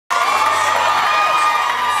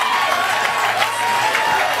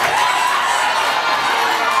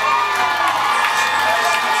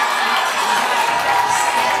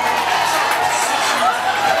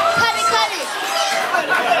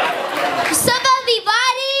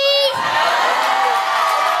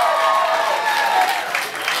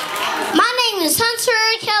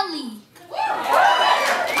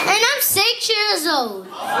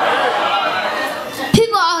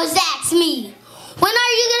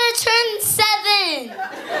turn 7.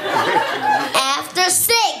 After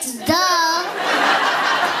 6, duh.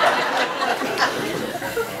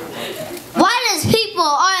 Why does people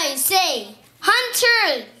always say,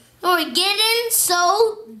 Hunter, you're getting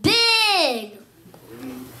so big?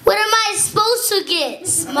 What am I supposed to get?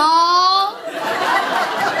 Small?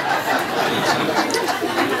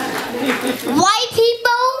 White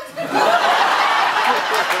people?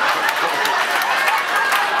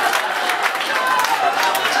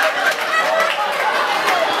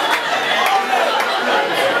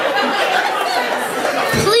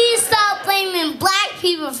 Please stop blaming black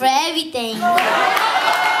people for everything.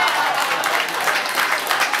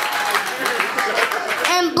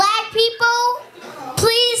 And black people,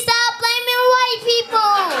 please stop blaming white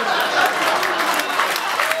people.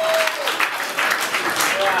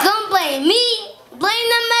 Don't blame me, blame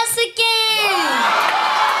the Mexicans.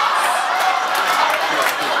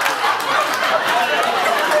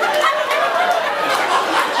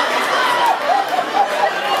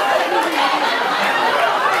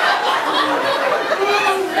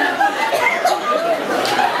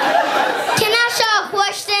 Can I ask you a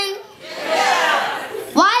question?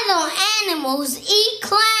 Why don't animals eat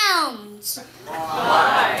clowns?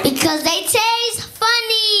 Because they taste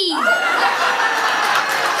funny.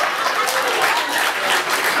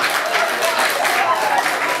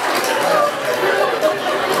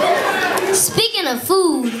 Speaking of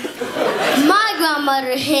food, my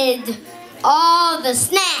grandmother hid all the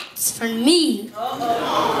snacks from me.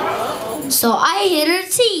 So I hid her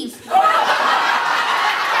teeth.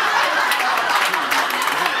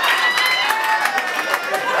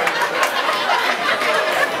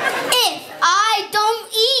 If I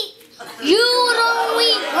don't eat, you don't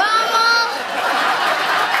eat, Grandma.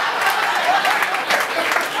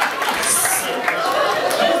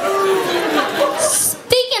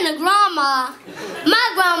 Speaking of Grandma, my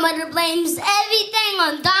grandmother blames everything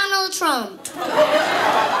on Donald Trump.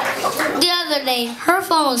 The other day, her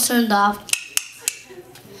phone was turned off.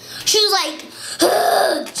 She was like,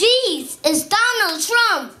 "Jeez, it's Donald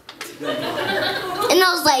Trump." And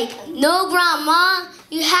I was like, "No, Grandma,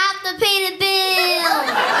 you have to pay the bill."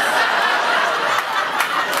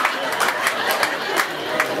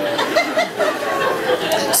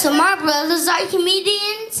 So my brothers are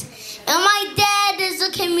comedians, and my dad is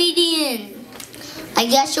a comedian. I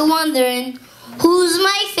guess you're wondering, who's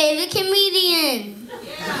my favorite comedian?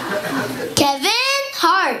 Kevin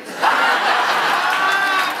Hart.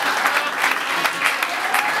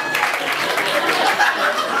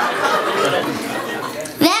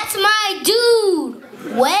 That's my dude.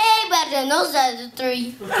 Way better than those other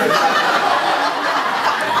 3.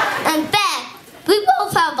 In fact, we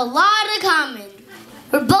both have a lot in common.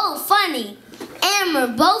 We're both funny, and we're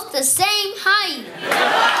both the same height.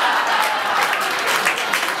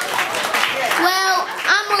 Well,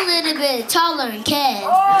 I'm a little bit taller than Kev.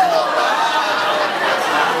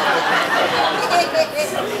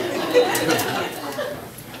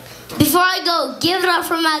 Before I go, give it up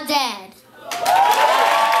for my dad.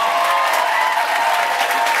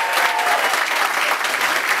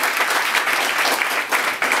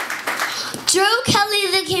 Drew Kelly,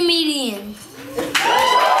 the comedian.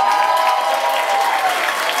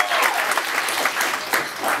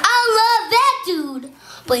 I love that dude,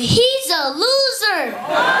 but he's a loser.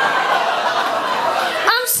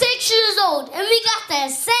 I'm 6 years old, and we got the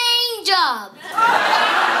same job.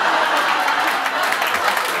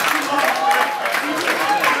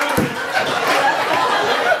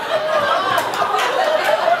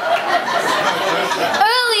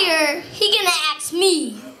 Earlier, he gonna ask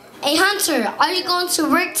me, "Hey Hunter, are you going to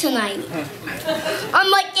work tonight?" I'm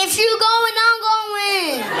like, "If you're going, I'm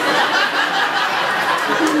going."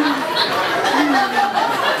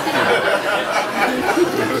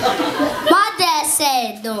 My dad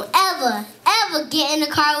said, "Don't ever get in a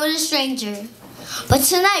car with a stranger." But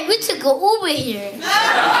tonight we took an Uber here.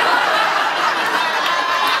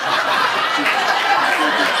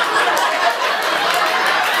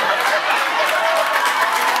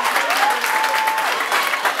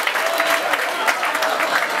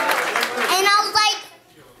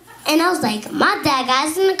 And I was like, my dad got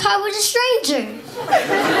us in the car with a stranger.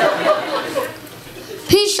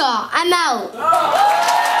 Peace, y'all. I'm out.